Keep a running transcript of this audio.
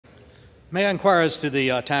May I inquire as to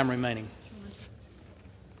the time remaining?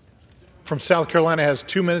 From South Carolina has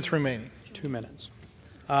 2 minutes remaining. 2 minutes.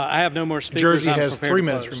 I have no more speakers. Jersey I'm has prepared 3 to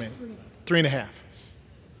minutes close. remaining. 3.5.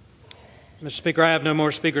 Mr. Speaker, I have no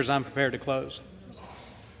more speakers. I'm prepared to close.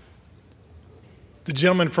 The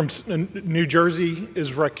gentleman from New Jersey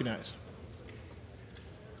is recognized.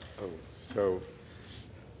 All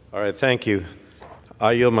right, thank you.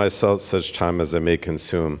 I yield myself such time as I may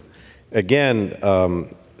consume. Again,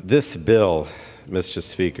 this bill, Mr.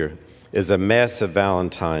 Speaker, is a massive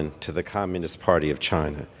Valentine to the Communist Party of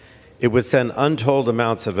China. It would send untold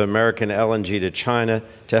amounts of American LNG to China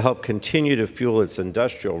to help continue to fuel its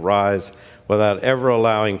industrial rise without ever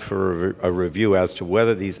allowing for a review as to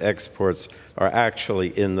whether these exports are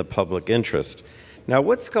actually in the public interest. Now,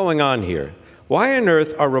 what's going on here? Why on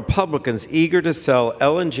earth are Republicans eager to sell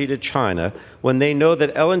LNG to China when they know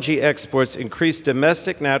that LNG exports increase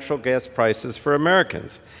domestic natural gas prices for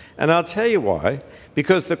Americans? And I'll tell you why.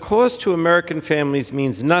 Because the cost to American families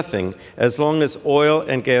means nothing as long as oil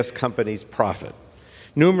and gas companies profit.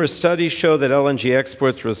 Numerous studies show that LNG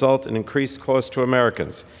exports result in increased costs to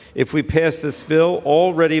Americans. If we pass this bill,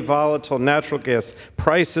 already volatile natural gas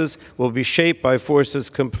prices will be shaped by forces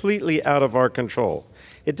completely out of our control.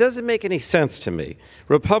 It doesn't make any sense to me.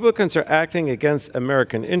 Republicans are acting against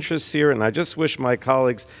American interests here, and I just wish my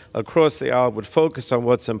colleagues across the aisle would focus on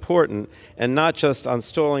what's important and not just on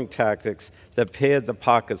stalling tactics that pad the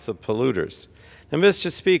pockets of polluters. Now,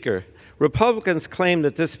 Mr. Speaker, Republicans claim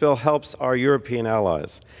that this bill helps our European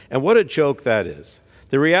allies, and what a joke that is.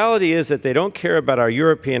 The reality is that they don't care about our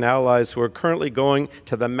European allies who are currently going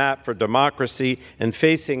to the mat for democracy and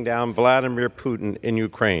facing down Vladimir Putin in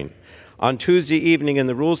Ukraine. On Tuesday evening in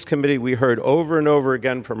the Rules Committee, we heard over and over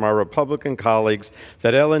again from our Republican colleagues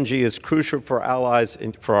that LNG is crucial for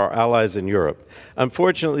our allies in Europe.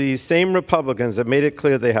 Unfortunately, these same Republicans have made it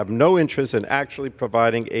clear they have no interest in actually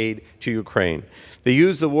providing aid to Ukraine. They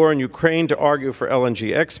use the war in Ukraine to argue for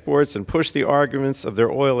LNG exports and push the arguments of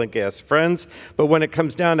their oil and gas friends, but when it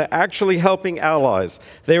comes down to actually helping allies,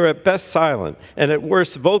 they are at best silent and at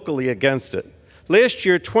worst vocally against it. Last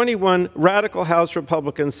year, 21 radical House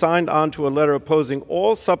Republicans signed on to a letter opposing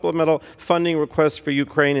all supplemental funding requests for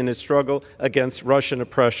Ukraine in its struggle against Russian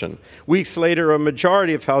oppression. Weeks later, a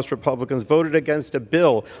majority of House Republicans voted against a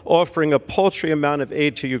bill offering a paltry amount of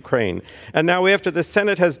aid to Ukraine. And now, after the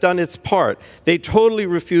Senate has done its part, they totally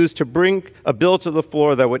refuse to bring a bill to the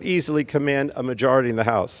floor that would easily command a majority in the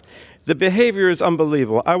House. The behavior is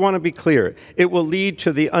unbelievable. I want to be clear. It will lead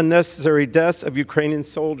to the unnecessary deaths of Ukrainian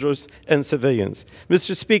soldiers and civilians.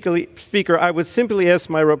 Mr. Speaker, I would simply ask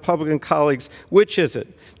my Republican colleagues, which is it?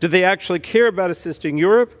 Do they actually care about assisting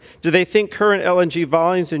Europe? Do they think current LNG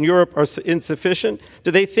volumes in Europe are insufficient? Do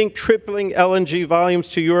they think tripling LNG volumes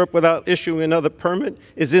to Europe without issuing another permit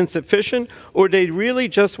is insufficient? Or do they really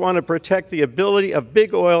just want to protect the ability of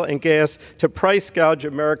big oil and gas to price gouge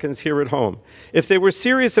Americans here at home? If they were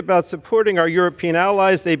serious about supporting our European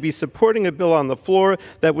allies, they'd be supporting a bill on the floor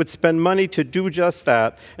that would spend money to do just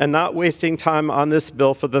that and not wasting time on this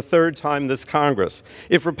bill for the third time this Congress.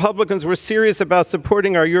 If Republicans were serious about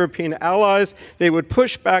supporting our European allies, they would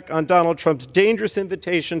push back on Donald Trump's dangerous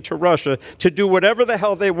invitation to Russia to do whatever the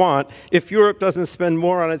hell they want if Europe doesn't spend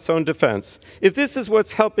more on its own defense. If this is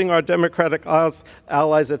what's helping our Democratic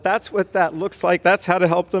allies, if that's what that looks like, that's how to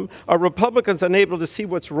help them, are Republicans unable to see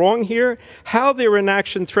what's wrong here? How their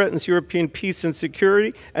inaction threatens European peace and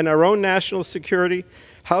security and our own national security?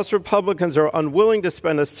 House Republicans are unwilling to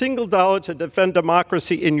spend a single dollar to defend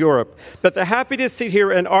democracy in Europe, but they're happy to sit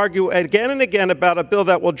here and argue again and again about a bill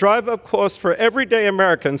that will drive up costs for everyday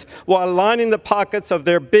Americans while lining the pockets of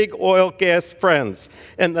their big oil gas friends.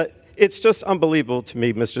 And it's just unbelievable to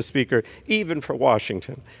me, Mr. Speaker, even for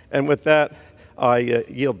Washington. And with that, I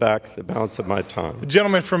yield back the balance of my time. The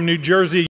gentleman from New Jersey.